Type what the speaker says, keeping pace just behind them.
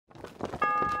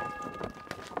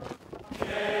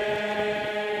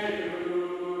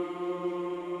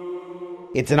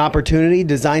It's an opportunity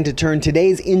designed to turn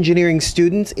today's engineering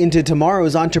students into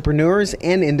tomorrow's entrepreneurs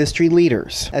and industry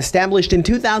leaders. Established in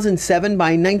 2007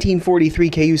 by 1943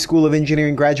 KU School of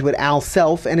Engineering graduate Al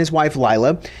Self and his wife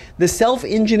Lila, the Self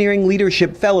Engineering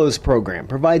Leadership Fellows Program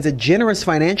provides a generous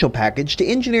financial package to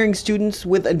engineering students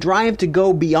with a drive to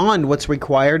go beyond what's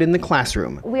required in the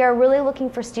classroom. We are really looking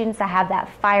for students that have that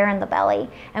fire in the belly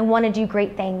and want to do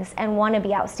great things and want to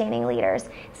be outstanding leaders.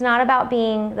 It's not about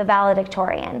being the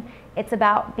valedictorian. It's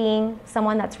about being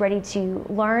someone that's ready to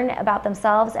learn about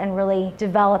themselves and really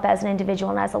develop as an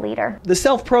individual and as a leader. The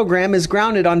SELF program is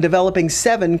grounded on developing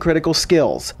 7 critical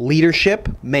skills: leadership,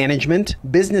 management,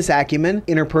 business acumen,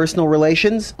 interpersonal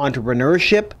relations,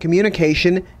 entrepreneurship,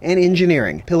 communication, and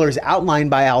engineering, pillars outlined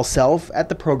by Al Self at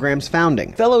the program's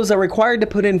founding. Fellows are required to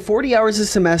put in 40 hours a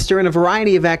semester in a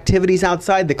variety of activities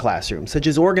outside the classroom, such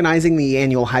as organizing the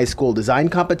annual high school design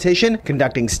competition,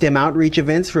 conducting STEM outreach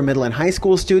events for middle and high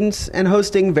school students, and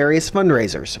hosting various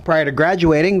fundraisers. Prior to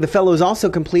graduating, the fellows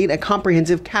also complete a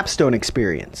comprehensive capstone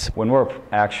experience. When we're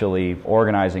actually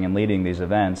organizing and leading these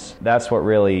events, that's what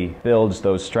really builds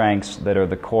those strengths that are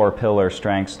the core pillar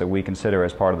strengths that we consider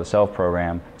as part of the SELF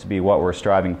program to be what we're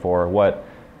striving for, what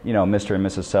Mr. and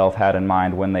Mrs. Self had in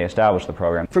mind when they established the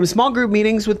program. From small group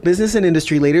meetings with business and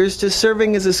industry leaders to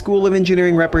serving as a School of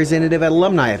Engineering representative at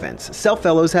alumni events, SELF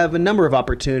Fellows have a number of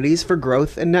opportunities for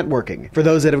growth and networking. For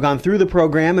those that have gone through the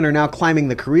program and are now climbing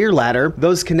the career ladder,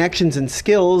 those connections and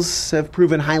skills have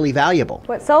proven highly valuable.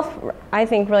 What SELF, I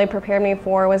think, really prepared me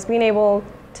for was being able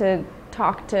to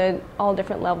talk to all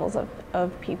different levels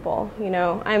of people.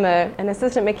 I'm an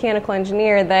assistant mechanical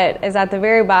engineer that is at the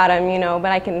very bottom,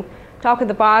 but I can talk with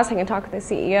the boss, I can talk with the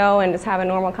CEO, and just have a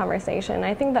normal conversation.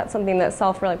 I think that's something that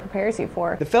SELF really prepares you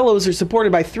for. The fellows are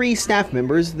supported by 3 staff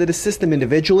members that assist them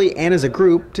individually and as a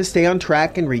group to stay on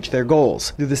track and reach their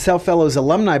goals. Through the SELF Fellows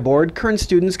Alumni Board, current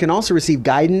students can also receive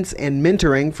guidance and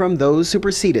mentoring from those who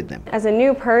preceded them. As a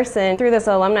new person, through this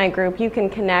alumni group, you can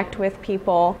connect with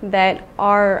people that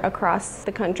are across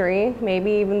the country, maybe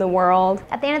even the world.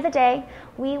 At the end of the day,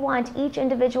 we want each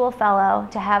individual fellow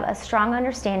to have a strong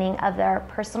understanding of their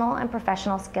personal and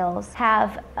professional skills,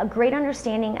 have a great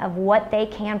understanding of what they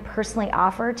can personally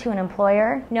offer to an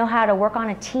employer, know how to work on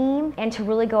a team, and to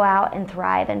really go out and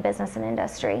thrive in business and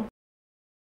industry.